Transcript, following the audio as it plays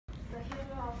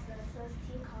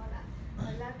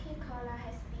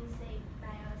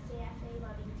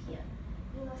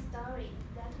story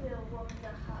that will warm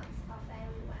the hearts of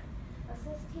everyone. A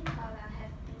 60 koala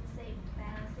have been saved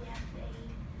by a CFA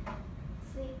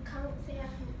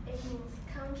means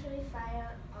Country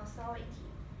Fire Authority.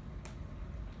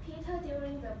 Peter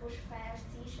during the bushfire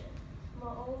season.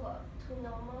 Moreover, to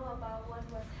know more about what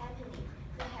was happening,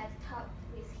 they had talked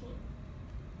with him.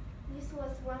 This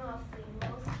was one of the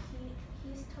most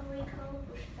historical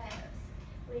bushfires,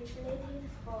 which lasted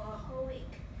for a whole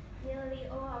week. Nearly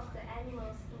all of the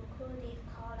animals, including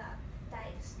koala,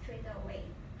 died straight away.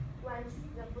 Once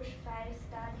the bushfire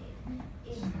started,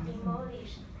 it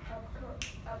demolished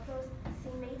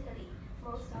approximately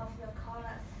most of the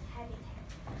koala's habitat.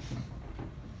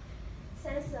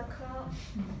 Since the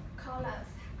koalas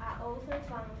are often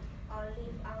found or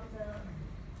live on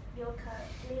the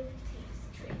eucalyptus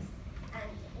trees,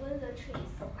 and when the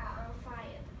trees are on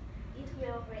fire, it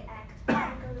will react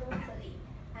vigorously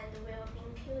and will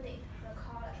include the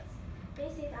koalas.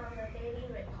 Based on the daily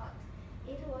report,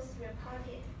 it was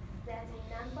reported that the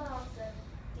number of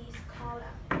these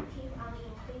koala keep on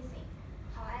increasing.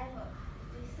 However,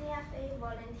 the CFA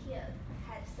volunteer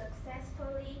had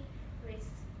successfully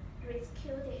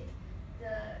rescued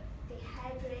the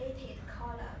dehydrated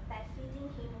koala by feeding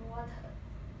him water.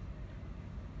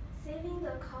 Saving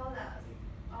the koalas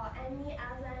or any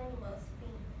other animals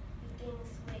begins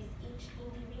with each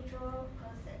individual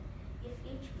person. If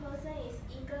each person is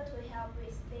eager to help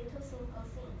with little simple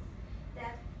things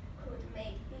that could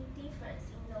make big difference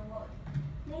in the world,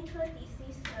 natural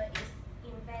disaster is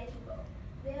inevitable.